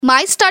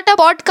My startup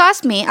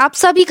podcast में आप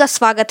सभी का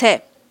स्वागत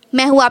है।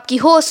 मैं हूँ आपकी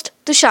होस्ट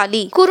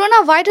तुशाली। कोरोना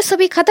वायरस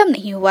अभी खत्म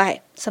नहीं हुआ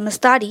है,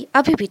 समझदारी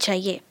अभी भी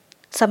चाहिए।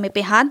 समय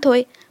पे हाथ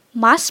धोए,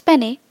 मास्क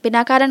पहने,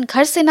 बिना कारण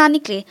घर से ना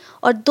निकले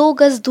और 2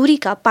 गज दूरी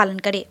का पालन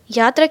करें।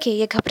 याद रखें,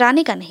 ये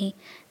घबराने का नहीं,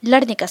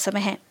 लड़ने का समय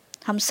है।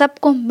 हम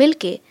सबको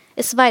मिलके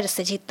इस वायरस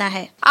से जीतना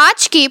है।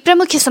 आज के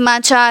प्रमुख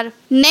समाचार।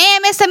 नए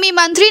एमएसएमई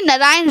मंत्री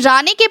नारायण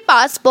राणे के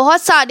पास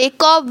बहुत सारे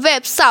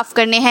कॉबवेब साफ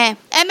करने हैं।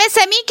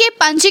 एमएसएमई के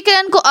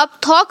पंजीकरण को अब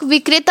थोक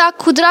विक्रेता,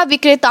 खुदरा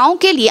विक्रेताओं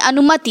के लिए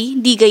अनुमति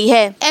दी गई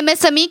है।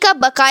 एमएसएमई का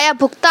बकाया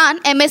भुगतान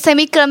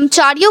एमएसएमई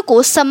कर्मचारियों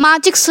को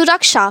सामाजिक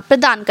सुरक्षा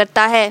प्रदान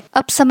करता है।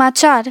 अब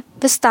समाचार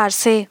विस्तार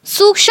से।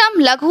 सूक्ष्म,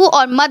 लघु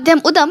और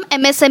मध्यम उद्यम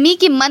एमएसएमई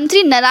की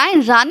मंत्री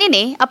नारायण राणे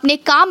ने अपने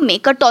काम में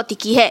कटौती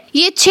की है।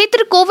 ये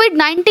क्षेत्र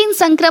कोविड-19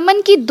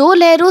 संक्रमण की 2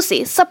 लहरों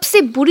से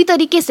सबसे बुरी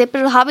तरीके से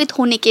प्रभावित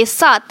होने के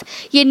साथ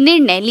ये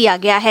निर्णय लिया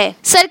गया है।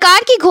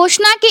 सरकार की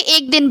घोषणा के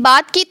एक दिन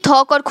बाद की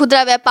थोक और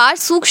खुदरा व्यापार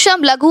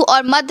सूक्ष्म, लघु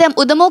और मध्यम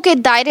उद्यमों के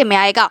दायरे में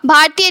आएगा।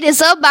 भारतीय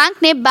रिजर्व बैंक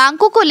ने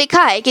बैंकों को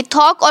लिखा है कि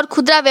थोक और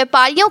खुदरा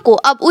व्यापारियों को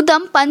अब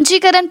उद्यम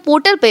पंजीकरण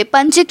पोर्टल पे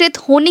पंजीकृत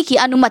होने की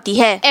अनुमति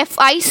है।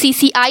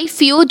 FICCI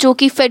FIO, जो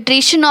कि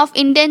Federation of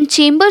Indian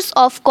Chambers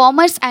of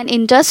Commerce and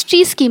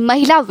Industries की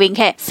महिला विंग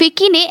है,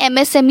 फिक्की ने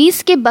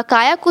MSMEs के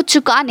बकाया को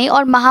चुकाने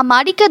और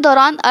महामारी के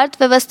दौरान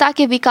अर्थव्यवस्था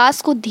के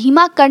विकास को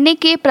धीमा करने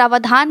के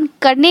प्रावधान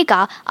करने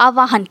का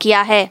आह्वान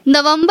किया है।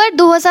 नवंबर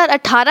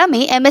 2018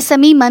 में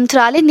MSME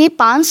मंत्रालय ने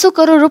 500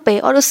 करोड़ रुपए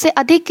और उससे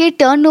अधिक के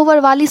टर्नओवर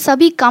वाली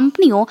सभी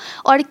कंपनियों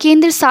और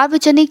केंद्र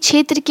सार्वजनिक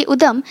क्षेत्र के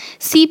उद्यम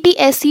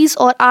CPSEs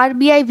और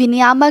RBI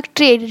विनियामक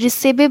ट्रेड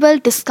रिसीवेबल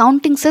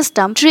डिस्काउंटिंग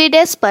सिस्टम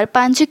ट्रेडेस पर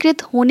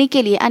पंजीकृत होने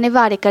के लिए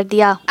अनिवार्य कर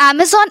दिया।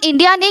 अमेज़न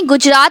इंडिया ने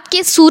गुजरात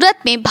के सूरत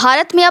में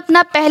भारत में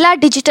अपना पहला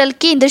डिजिटल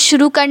केंद्र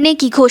शुरू करने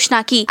की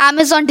घोषणा की।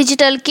 अमेज़न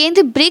डिजिटल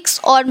केंद्र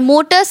ब्रिक्स और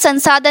मोटर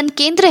संसाधन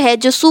केंद्र है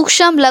जो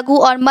सूक्ष्म, लघु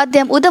और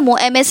मध्यम उद्यमों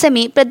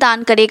MSME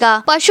प्रदान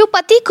करेगा।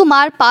 पशुपति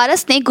कुमार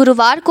पारस ने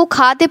गुरुवार को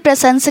खाद्य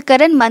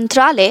प्रसंस्करण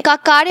मंत्रालय का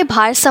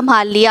कार्यभार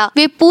संभाल लिया।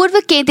 वे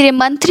पूर्व केंद्रीय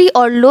मंत्री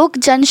और लोक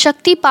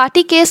जनशक्ति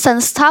पार्टी के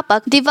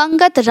संस्थापक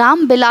दिवंगत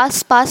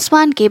रामविलास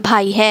पासवान के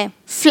भाई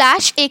है।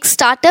 फ्लैश एक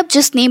स्टार्टअप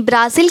जिसने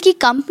ब्राजील की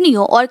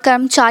कंपनियों और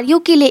कर्मचारियों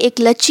के लिए एक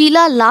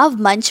लचीला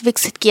लाभ मंच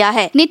विकसित किया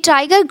है, ने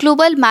टाइगर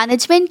ग्लोबल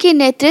मैनेजमेंट के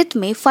नेतृत्व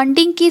में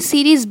फंडिंग की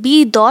सीरीज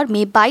B दौर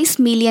में $22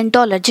 मिलियन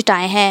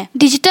जुटाए हैं।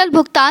 डिजिटल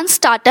भुगतान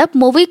स्टार्टअप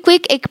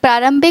मोबीक्विक एक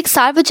प्रारंभिक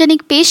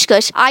सार्वजनिक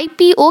पेशकश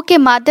IPO के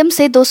माध्यम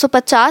से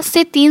 250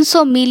 से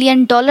 300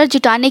 मिलियन डॉलर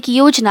जुटाने की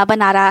योजना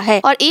बना रहा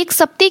है और एक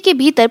सप्ताह के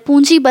भीतर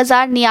पूंजी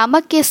बाजार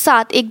नियामक के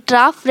साथ एक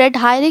draft red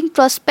hiring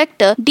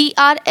prospector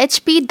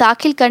DRHP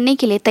दाखिल करने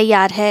के लिए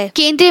तैयार है।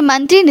 केंद्रीय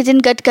मंत्री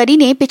नितिन गडकरी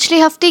ने पिछले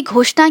हफ्ते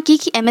घोषणा की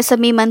कि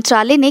MSME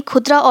मंत्रालय ने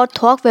खुदरा और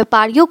थोक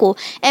व्यापारियों को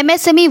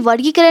MSME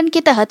वर्गीकरण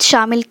के तहत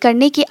शामिल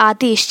करने के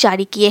आदेश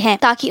जारी किए हैं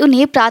ताकि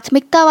उन्हें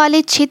प्राथमिकता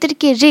वाले क्षेत्र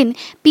के ऋण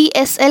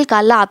PSL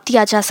का लाभ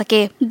दिया जा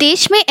सके।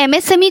 देश में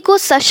MSME को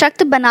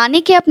सशक्त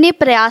बनाने के अपने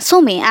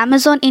प्रयासों में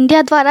अमेज़न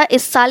इंडिया द्वारा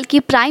इस साल की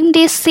प्राइम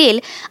डे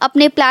सेल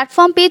अपने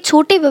प्लेटफॉर्म पे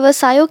छोटे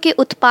व्यवसायों के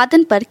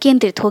उत्पादन पर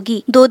केंद्रित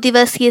होगी। 2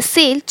 दिवसीय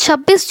सेल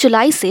 26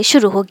 जुलाई से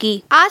शुरू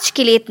होगी। आज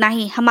के लिए इतना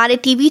ही। हमारे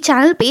टीवी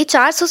चैनल पे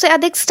 400 से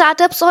अधिक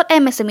स्टार्टअप्स और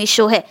MSME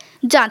शो है,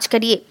 जांच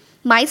करिए।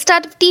 माई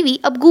स्टार्टअप टीवी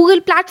अब गूगल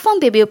प्लेटफॉर्म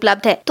पे भी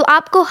उपलब्ध है, तो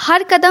आपको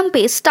हर कदम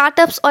पे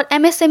स्टार्टअप्स और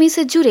MSME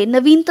से जुड़े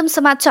नवीनतम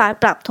समाचार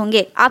प्राप्त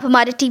होंगे। आप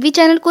हमारे टीवी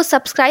चैनल को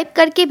सब्सक्राइब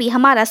करके भी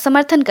हमारा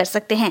समर्थन कर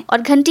सकते हैं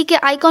और घंटी के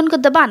आइकॉन को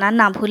दबाना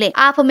ना भूलें।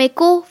 आप हमें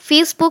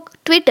फेसबुक,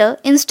 ट्विटर,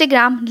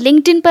 इंस्टाग्राम,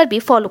 लिंक्डइन पर भी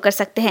फॉलो कर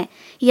सकते हैं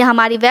या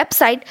हमारी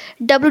वेबसाइट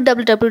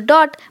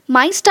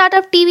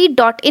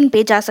www.mystartuptv.in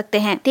पे जा सकते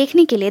हैं।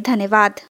 देखने के लिए धन्यवाद।